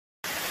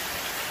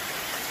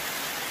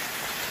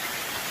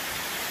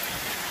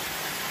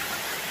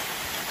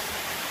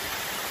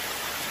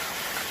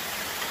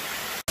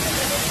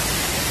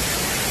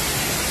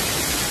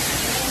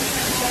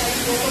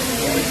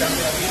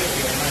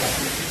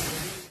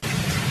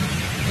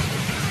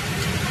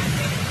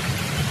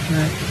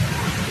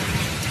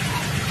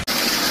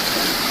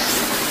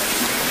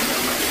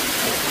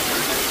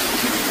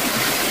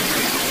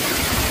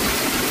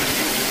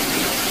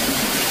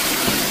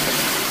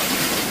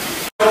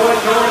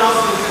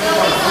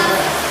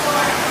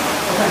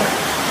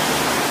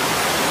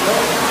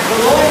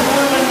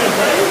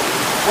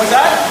Was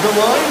that the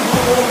line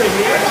blew over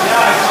here? Yeah,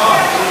 I saw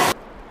it.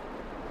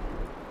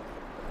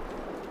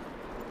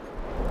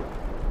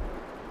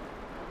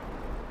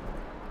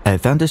 A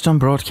thunderstorm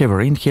brought heavy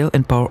rain, hail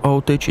and power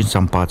outage in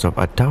some parts of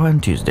Ottawa on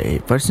Tuesday,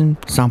 forcing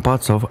some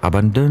parts of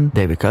abandon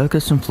their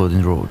vehicles and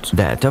flooding roads.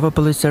 The Ottawa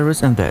Police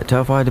Service and the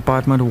Ottawa Fire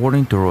Department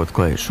warning to road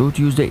closure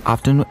Tuesday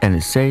afternoon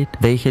and said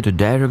they had to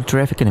direct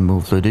traffic and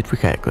move flooded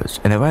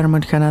vehicles.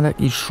 Environment Canada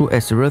issued a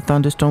severe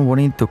thunderstorm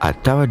warning to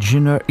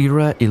Ottawa-Gatineau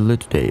area early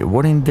today,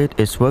 warning that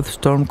a swath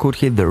storm could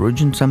hit the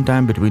region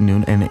sometime between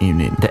noon and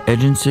evening. The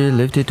agency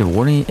lifted a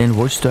warning and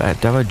watched the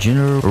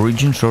Ottawa-Gatineau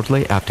region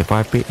shortly after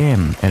 5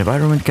 p.m.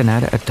 Environment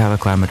Canada Ottawa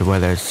Climate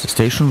Weather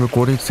Station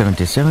recorded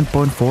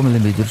 77.4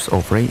 millimeters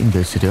of rain in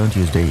the city on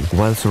Tuesday,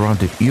 while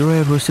surrounding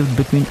area received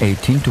between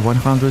 18 to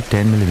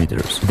 110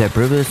 millimeters. The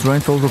previous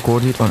rainfall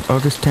recorded on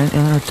August 10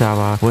 in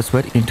Ottawa was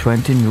wet in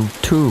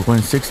 2002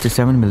 when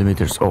 67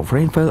 millimeters of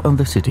rain fell on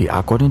the city,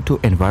 according to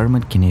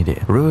Environment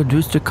Canada. River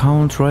District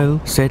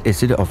Council said a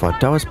city of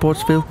Ottawa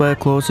sports field were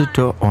closed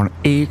to on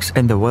X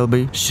and there will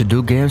be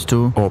scheduled games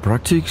to or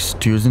practice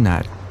Tuesday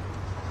night.